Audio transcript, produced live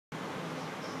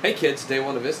Hey kids, day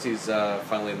one of ISTE's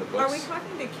finally in the books. Are we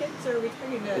talking to kids or are we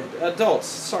talking to adults?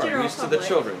 Sorry, general used to public? the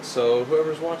children. So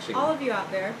whoever's watching, All of you out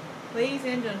there, ladies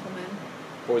and gentlemen,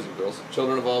 boys and girls,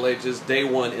 children of all ages, day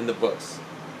one in the books.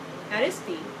 at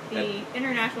ISTE, the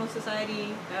International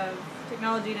Society of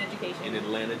Technology and Education. In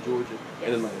Atlanta, Georgia. Yes.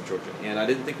 In Atlanta, Georgia. And I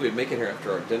didn't think we'd make it here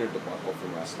after our dinner debacle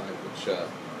from last night, which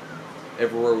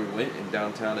everywhere we went in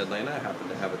downtown Atlanta happened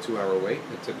to have a 2-hour wait.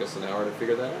 It took us an hour to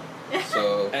figure that out.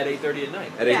 So At 8:30 at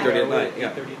night. At 8:30 at night,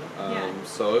 yeah. 8:30 at night.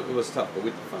 So it was tough, but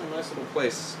we found a nice little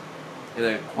place in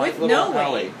a quiet With little no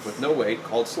alley wait. with no wait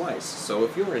called Slice. So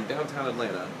if you were in downtown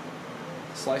Atlanta,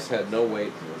 Slice had no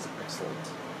wait and it was excellent.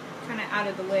 Kind of out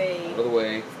of the way. Out of the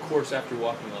way. Of course, after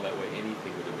walking all that way,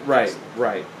 anything would have been Right, excellent.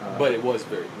 right. But it was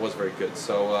very was very good.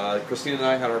 So Christine and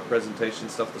I had our presentation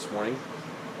stuff this morning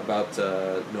about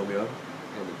Nomia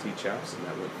and the T-Chaps, and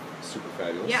that went super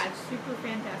fabulous. Yeah, it's super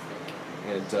fantastic.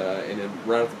 And then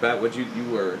right off the bat, you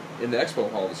were in the expo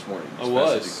hall this morning. I as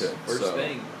was. fast as you could. First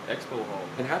thing, Expo Hall.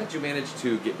 And how did you manage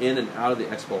to get in and out of the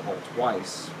expo hall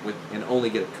twice and only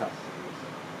get a cup?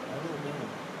 I don't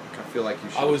know. I feel like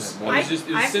you should. I was have more.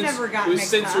 I've never gotten it was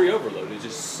mixed sensory up. overload. It was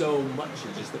just so much.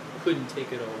 It just couldn't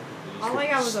take it all. All I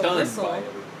got was a stunned whistle. by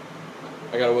everything.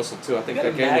 I got a whistle too. I think You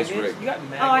got that game was magnets? rigged. You got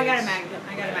magnets? Oh, I got a magnet.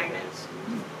 I got a magnet.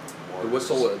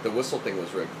 The whistle thing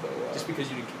was rigged though. Just because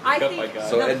you didn't I get up by think God.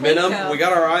 So The Adminum, Plinko. we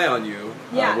got our eye on you.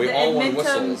 Yeah, we the all want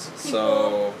Edmonton whistles. people,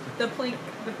 So the Plinko,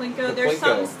 The there's Plinko.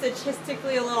 something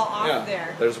statistically a little off yeah,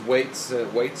 there. there's weights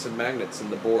and magnets in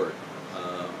the board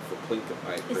for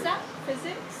Plinko. Is that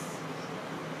physics?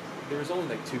 There was only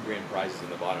like 2 grand prizes in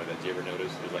the bottom of that. Did you ever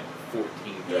notice? There's like 14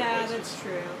 third Yeah, places. that's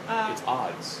true. It's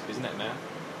odds. Isn't that math?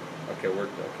 Okay, we're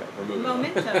moving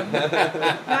Momentum. on. No,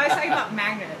 I was talking about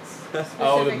magnets. Oh, the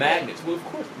specifically. magnets. Well, of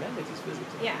course, magnets is physics.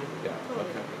 Yeah. Yeah, Totally.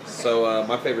 okay. Okay. So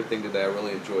my favorite thing today, I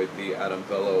really enjoyed the Adam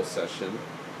Bello session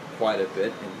quite a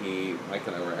bit, and Mike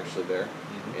and I were actually there,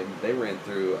 and they ran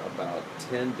through about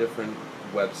 10 different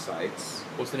websites.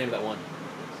 What's the name of that one?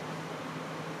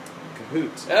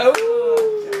 Kahoot.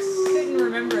 Oh! Couldn't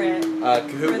remember it.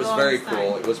 Kahoot was the very longest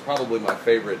cool. time. It was probably my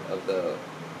favorite of the.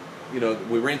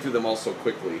 We ran through them all so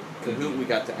quickly. Kahoot we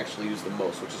got to actually use the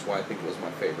most, which is why I think it was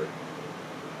my favorite.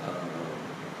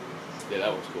 Yeah,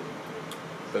 that was cool.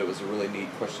 But it was a really neat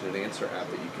question and answer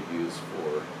app that you could use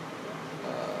for.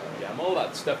 Yeah, I'm all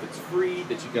about stuff that's free,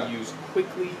 that you can Yeah. use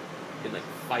quickly in like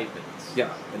 5 minutes.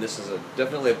 Yeah, and this is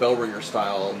definitely a bell ringer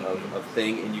style of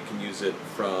thing, and you can use it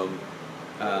from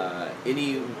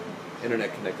any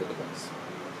internet connected device.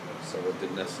 So it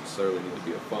didn't necessarily need to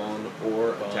be a phone or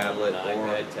a tablet an or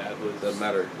iPad, tablet. doesn't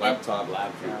matter, laptop.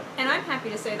 And I'm happy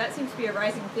to say that seems to be a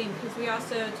rising theme because we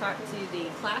also talked to the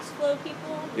ClassFlow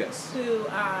people Yes. who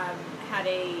had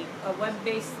a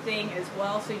web-based thing as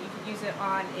well, so you could use it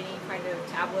on any kind of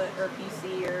tablet or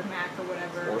PC or Mac or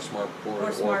whatever. Or smart board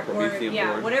or smart or board. Promethean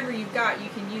Yeah, board. whatever you've got, you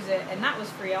can use it, and that was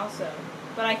free also.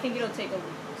 But I think it'll take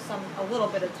a little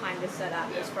bit of time to set up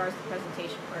as far as the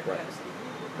presentation part Right. goes.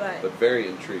 But very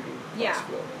intriguing. Yeah.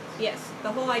 ClassFlow. yes,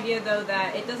 the whole idea though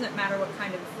that it doesn't matter what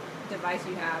kind of device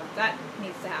you have, that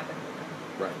needs to happen.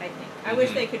 Right. I think. I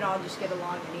wish they could all just get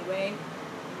along anyway.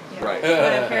 Right.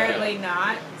 But apparently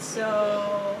not.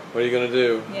 So What are you gonna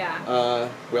do? yeah.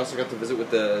 We also got to visit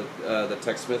with the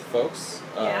TechSmith folks.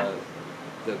 Yeah.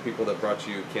 The people that brought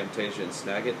you Camtasia and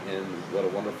Snagit, and what a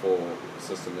wonderful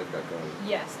system they've got going.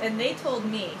 Yes, and they told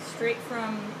me straight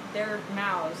from their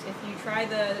mouths, if you try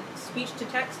the speech to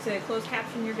text to closed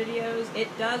caption your videos, it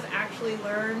does actually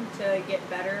learn to get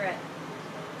better at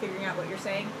figuring out what you're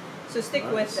saying. So stick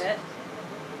with it.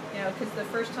 Because the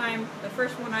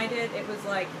first one I did, it was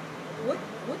like, what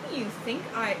do you think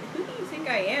who do you think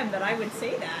I am that I would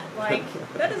say that? Like,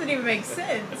 that doesn't even make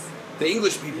sense. The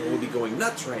English people will be going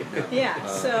nuts right now. Yeah,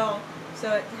 so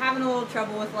having a little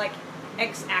trouble with like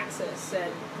x-axis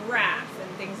and graph and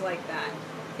things like that.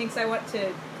 Thinks I want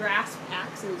to grasp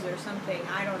axes or something.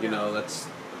 I don't know. That's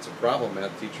a problem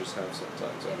math teachers have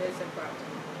sometimes. It is a problem.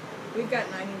 We've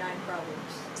got 99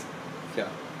 problems. Yeah,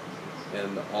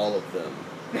 and all of them.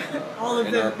 All of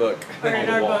in them our book. are in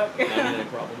our book. 99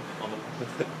 problems on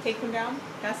the Take them down,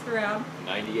 pass it around.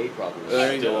 98 problems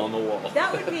There you still go. on the wall.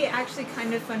 That would be actually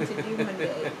kind of fun to do one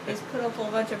day, is put a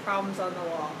whole bunch of problems on the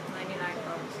wall. 99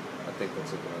 problems. I think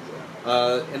that's a good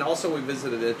idea. And also we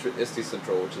visited ISTE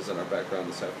Central, which is in our background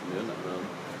this afternoon.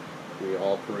 We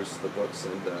all perused the books,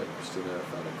 and Christina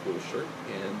found a cool shirt,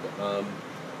 and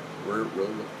we're really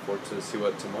looking forward to see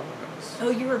what tomorrow has. Oh,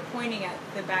 you were pointing at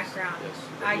the background. Yes.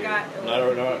 I Here. got...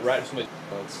 No, right. Somebody,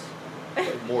 It's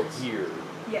like more here.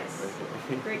 Yes.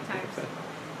 Great times.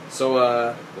 So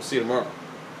we'll see you tomorrow.